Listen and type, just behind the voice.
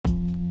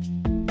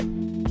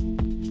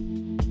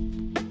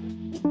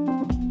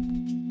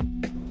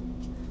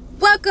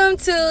Welcome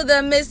to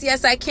the Miss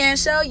Yes I Can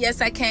show,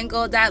 Yes I Can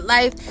Go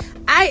Life.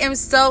 I am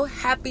so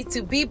happy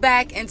to be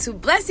back and to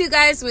bless you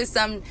guys with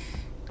some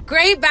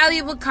great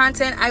valuable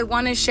content I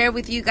want to share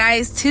with you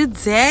guys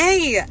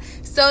today.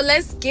 So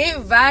let's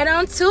get right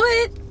on to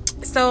it.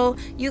 So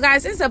you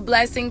guys, it's a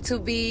blessing to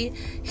be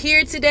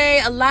here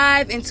today,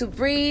 alive and to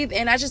breathe.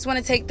 And I just want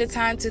to take the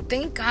time to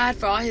thank God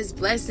for all his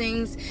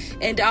blessings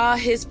and all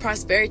his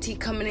prosperity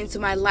coming into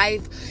my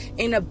life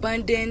in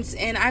abundance.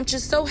 And I'm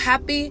just so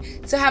happy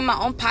to have my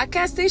own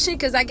podcast station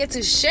because I get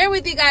to share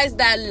with you guys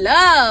that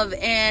love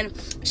and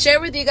share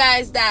with you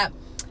guys that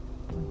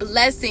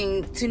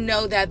blessing to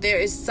know that there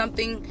is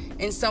something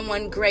and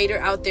someone greater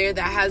out there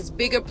that has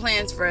bigger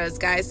plans for us,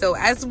 guys. So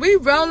as we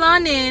roll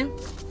on in.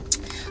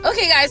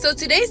 Okay, guys, so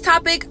today's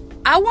topic,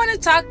 I want to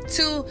talk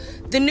to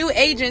the new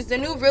agents, the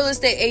new real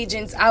estate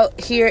agents out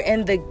here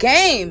in the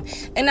game.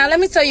 And now let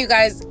me tell you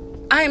guys,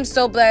 I am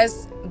so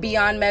blessed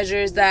beyond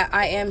measures that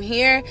I am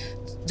here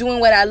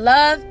doing what I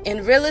love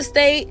in real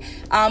estate.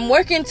 I'm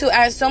working to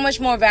add so much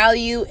more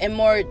value and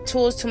more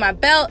tools to my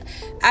belt.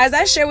 As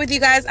I share with you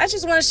guys, I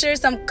just want to share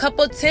some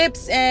couple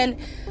tips and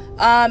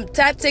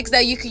tactics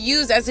that you could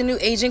use as a new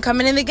agent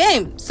coming in the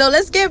game. So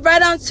let's get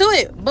right on to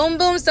it. Boom,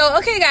 boom. So,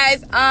 okay,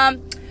 guys,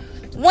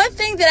 one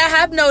thing that I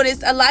have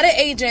noticed, a lot of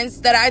agents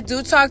that I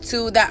do talk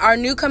to that are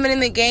new coming in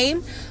the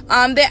game,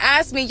 they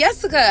ask me,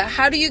 Jessica,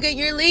 how do you get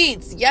your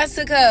leads?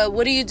 Jessica,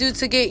 what do you do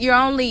to get your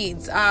own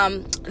leads?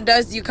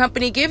 Does your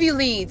company give you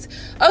leads?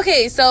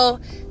 Okay,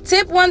 so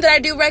tip one that I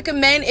do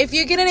recommend, if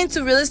you're getting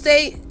into real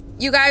estate,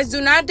 you guys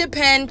do not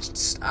depend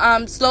do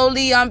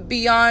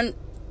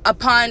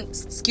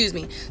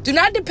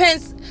not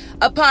depend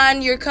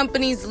upon your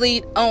company's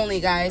lead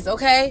only, guys,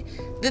 okay?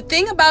 The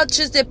thing about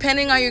just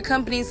depending on your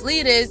company's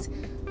lead is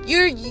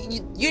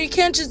you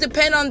can't just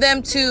depend on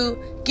them to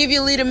give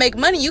you a lead to make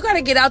money. You got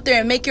to get out there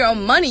and make your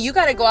own money. You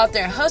got to go out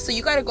there and hustle.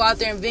 You got to go out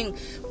there and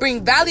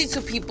bring value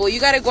to people. You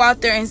got to go out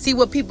there and see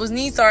what people's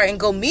needs are and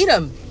go meet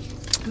them.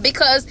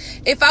 Because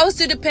if I was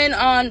to depend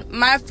on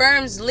my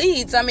firm's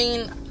leads, I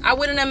mean, I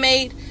wouldn't have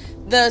made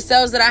the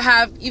sales that I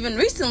have even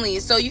recently.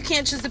 So you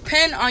can't just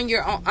depend on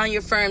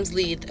your firm's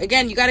lead.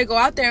 Again, you got to go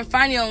out there and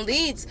find your own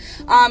leads.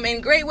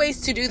 And great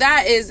ways to do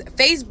that is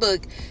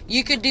Facebook.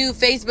 You could do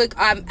Facebook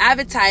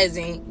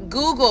advertising,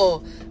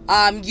 Google,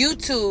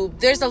 YouTube.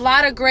 There's a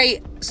lot of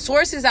great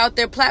sources out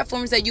there,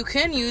 platforms that you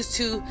can use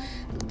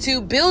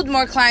to build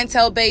more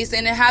clientele base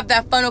and have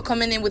that funnel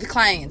coming in with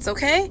clients.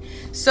 Okay,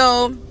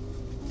 so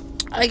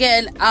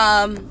again,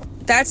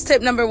 that's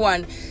tip number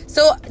one.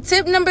 So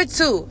tip number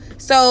two.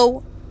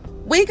 So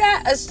we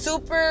got a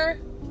super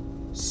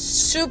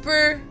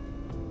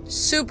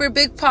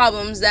big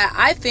problems that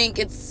I think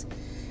it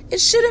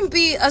shouldn't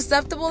be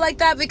acceptable like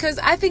that, because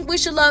I think we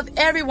should love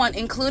everyone,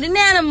 including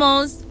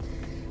animals.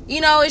 You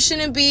know, it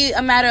shouldn't be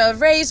a matter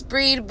of race,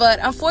 breed, but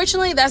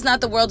unfortunately, that's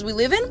not the world we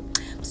live in.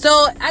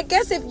 So I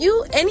guess if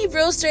any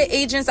real estate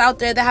agents out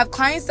there that have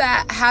clients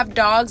that have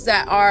dogs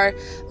that are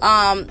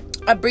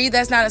a breed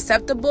that's not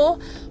acceptable,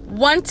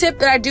 one tip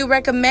that I do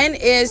recommend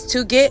is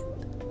to get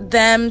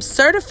them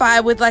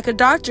certified with like a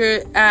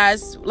doctor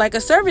as like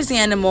a service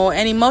animal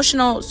and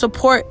emotional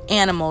support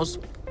animals.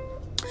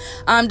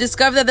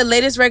 Discover that the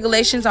latest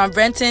regulations on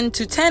renting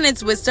to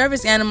tenants with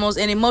service animals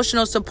and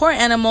emotional support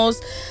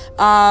animals,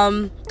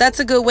 that's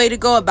a good way to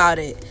go about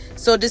it.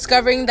 So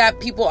discovering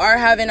that people are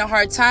having a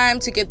hard time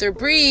to get their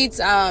breeds,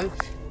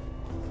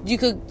 you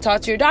could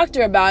talk to your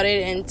doctor about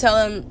it and tell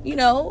them, you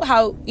know,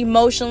 how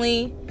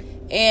emotionally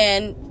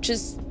and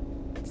just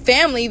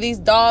family these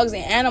dogs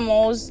and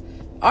animals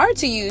are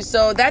to you.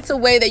 So that's a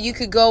way that you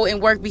could go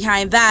and work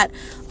behind that.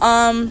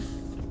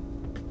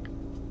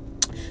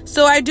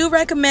 So I do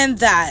recommend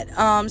that.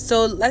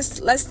 So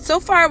let's so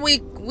far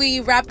we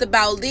wrapped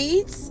about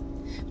leads.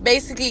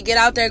 Basically, get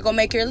out there, go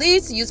make your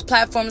leads. Use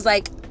platforms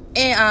like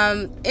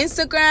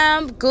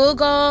Instagram,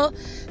 Google,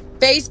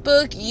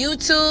 Facebook,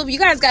 YouTube. We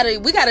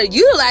gotta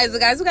utilize it,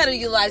 guys. We gotta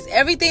utilize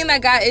everything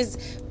that God is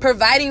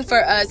providing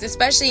for us,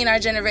 especially in our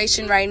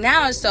generation right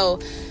now. So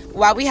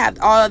while we have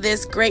all of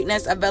this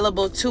greatness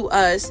available to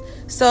us.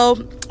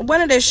 So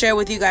wanted to share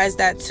with you guys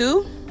that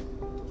too.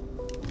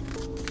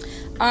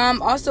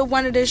 Also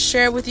wanted to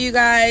share with you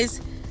guys,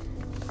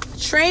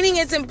 training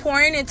is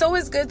important. It's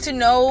always good to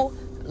know,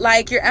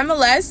 like, your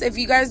MLS. If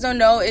you guys don't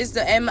know, is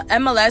the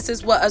MLS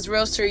is what us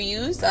realtors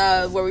use,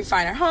 where we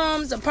find our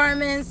homes,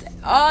 apartments,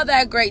 all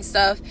that great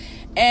stuff.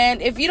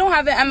 And if you don't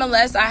have an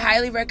MLS, I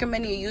highly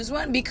recommend you use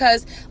one,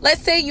 because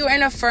let's say you're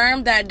in a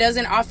firm that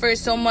doesn't offer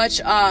so much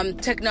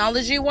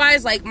technology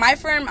wise. Like my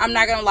firm, I'm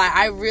not gonna lie,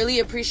 I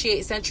really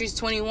appreciate Centuries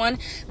 21.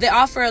 They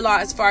offer a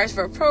lot as far as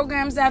for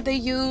programs that they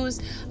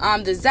use,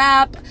 the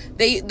Zap.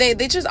 They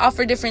just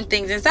offer different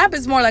things. And Zap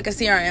is more like a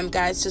CRM,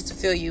 guys, just to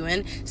fill you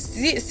in.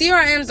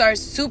 CRMs are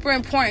super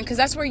important because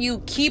that's where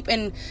you keep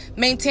and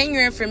maintain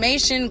your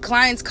information,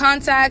 clients,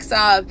 contacts.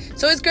 So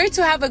it's great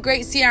to have a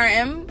great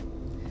CRM.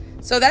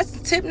 So that's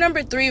tip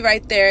number 3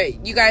 right there.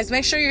 You guys,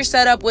 make sure you're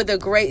set up with a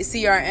great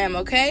CRM,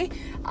 okay?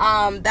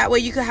 That way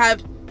you can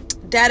have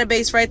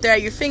database right there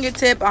at your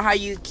fingertip on how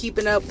you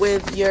keeping up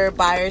with your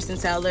buyers and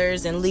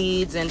sellers and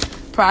leads and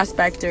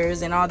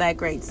prospectors and all that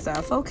great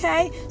stuff.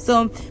 Okay,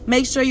 so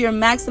make sure you're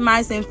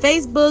maximizing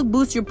Facebook.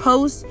 Boost your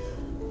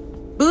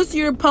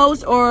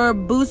posts or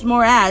boost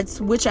more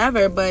ads,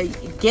 whichever, but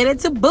get it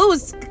to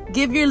boost.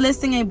 Give your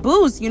listing a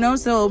boost,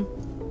 so.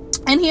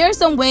 And here are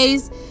some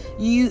ways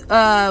you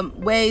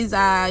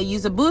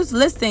use a boost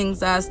listings.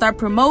 Start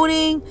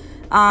promoting,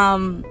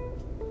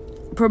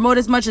 promote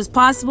as much as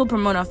possible.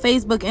 Promote on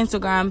Facebook,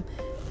 Instagram,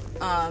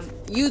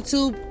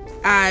 YouTube.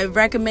 I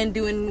recommend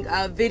doing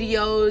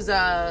videos,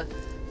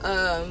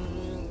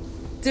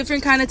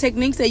 different kind of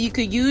techniques that you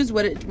could use,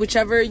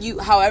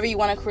 however you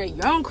want to create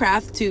your own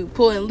craft to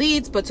pull in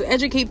leads, but to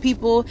educate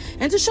people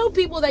and to show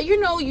people that you're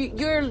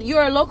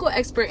a local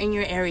expert in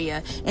your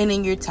area and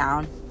in your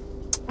town.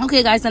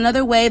 Okay, guys,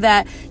 another way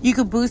that you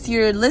could boost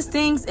your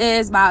listings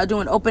is by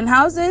doing open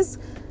houses.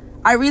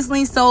 I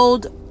recently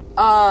sold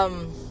a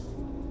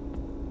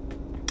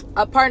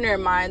partner of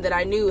mine that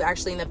I knew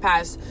actually in the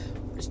past.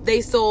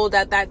 They sold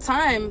at that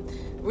time.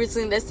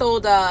 Recently, they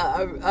sold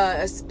a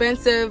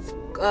expensive,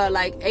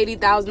 like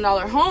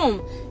 $80,000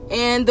 home.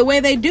 And the way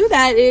they do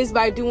that is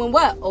by doing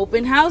what?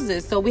 Open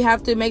houses. So we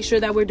have to make sure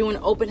that we're doing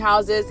open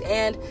houses.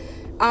 And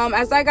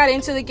as I got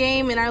into the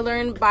game and I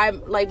learned by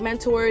like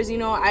mentors,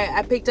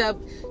 I picked up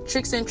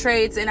tricks and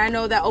trades, and I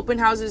know that open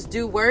houses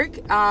do work.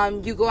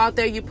 You go out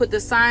there, you put the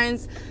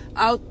signs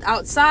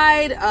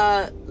outside,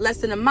 less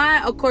than a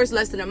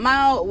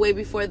mile, way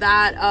before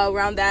that,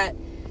 around that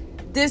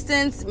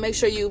distance. Make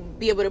sure you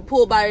be able to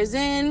pull buyers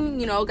in,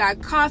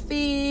 got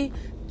coffee,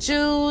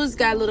 juice,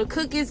 got little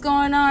cookies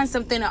going on,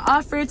 something to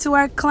offer to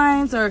our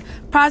clients or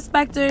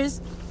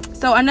prospectors.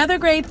 So another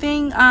great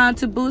thing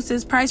to boost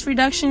is price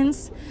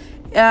reductions.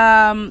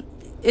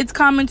 It's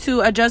common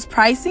to adjust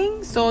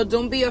pricing, so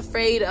don't be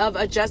afraid of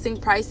adjusting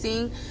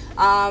pricing.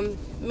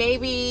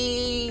 Maybe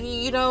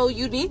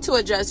you need to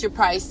adjust your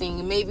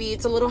pricing. Maybe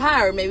it's a little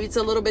higher, maybe it's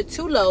a little bit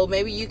too low.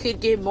 Maybe you could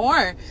get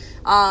more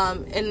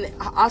and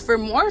offer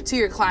more to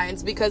your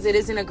clients because it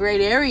is in a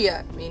great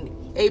area. I mean,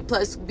 A+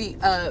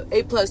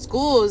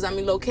 schools,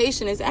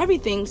 location is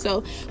everything.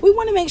 So we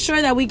want to make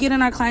sure that we get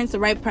on our clients the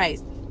right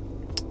price.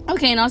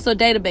 Okay, and also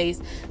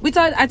database.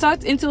 I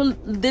talked into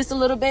this a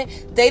little bit.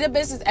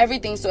 Database is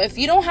everything. So if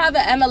you don't have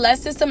an MLS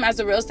system as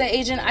a real estate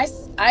agent,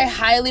 I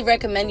highly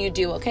recommend you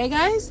do. Okay,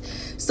 guys?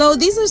 So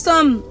these are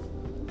some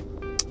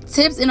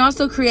tips, and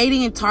also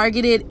creating a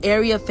targeted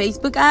area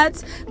Facebook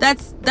ads.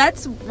 That's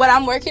what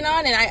I'm working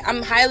on, and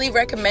I'm highly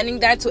recommending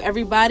that to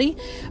everybody.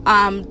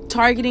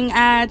 Targeting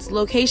ads,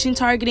 location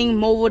targeting,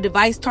 mobile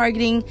device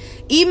targeting,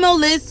 email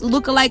list,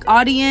 lookalike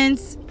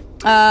audience.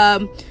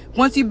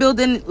 Once you build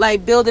and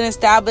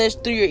establish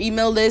through your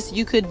email list,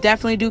 you could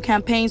definitely do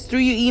campaigns through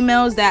your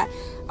emails that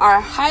are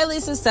highly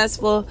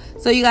successful.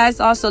 So you guys,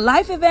 also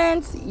live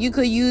events. You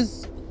could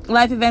use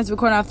live events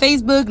recorded on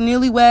Facebook,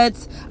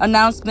 newlyweds,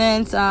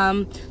 announcements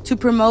to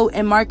promote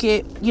and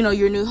market,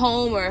 your new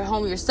home or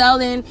home you're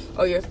selling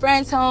or your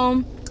friend's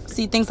home.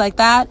 See, things like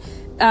that.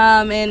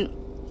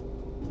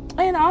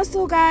 And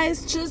also,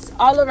 guys, just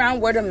all around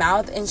word of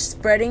mouth and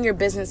spreading your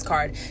business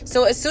card.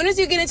 So as soon as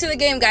you get into the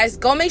game, guys,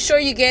 go make sure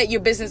you get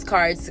your business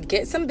cards.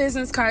 Get some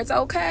business cards,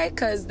 okay?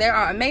 Because they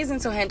are amazing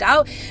to hand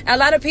out. And a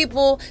lot of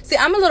people, see,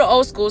 I'm a little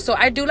old school, so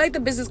I do like the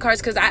business cards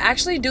because I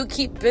actually do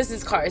keep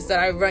business cards that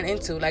I run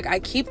into. Like, I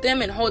keep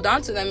them and hold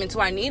on to them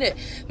until I need it.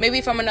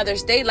 Maybe from another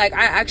state, I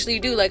actually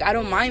do. I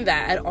don't mind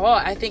that at all.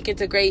 I think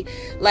it's a great,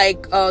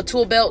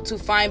 tool belt to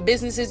find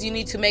businesses you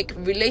need to make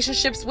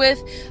relationships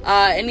with.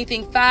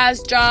 Anything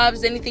fast, jobs,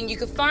 anything you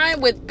could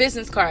find with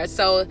business cards.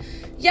 So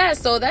yeah,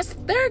 so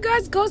there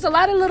guys goes a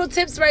lot of little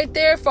tips right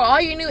there for all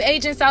you new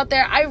agents out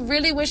there. I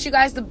really wish you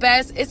guys the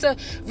best.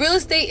 Real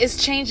estate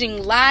is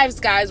changing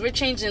lives, guys. We're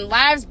changing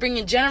lives,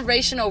 bringing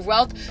generational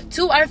wealth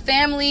to our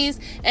families,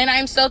 and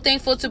I'm so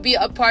thankful to be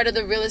a part of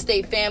the real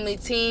estate family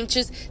team,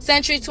 just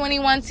Century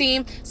 21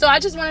 team. So I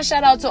just want to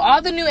shout out to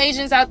all the new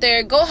agents out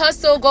there. Go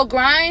hustle, go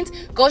grind,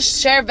 go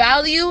share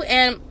value,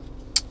 and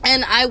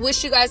I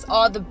wish you guys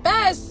all the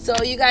best.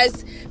 So you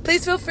guys,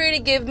 please feel free to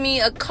give me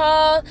a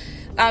call.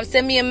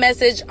 Send me a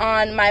message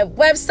on my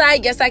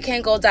website,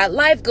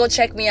 yesicango.life. Go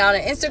check me out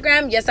on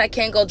Instagram,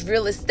 yesicango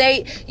real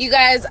estate. You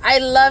guys, I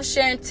love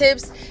sharing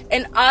tips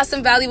and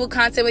awesome, valuable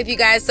content with you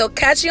guys. So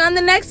catch you on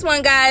the next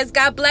one, guys.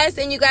 God bless,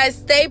 and you guys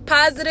stay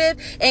positive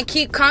and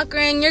keep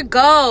conquering your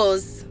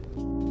goals.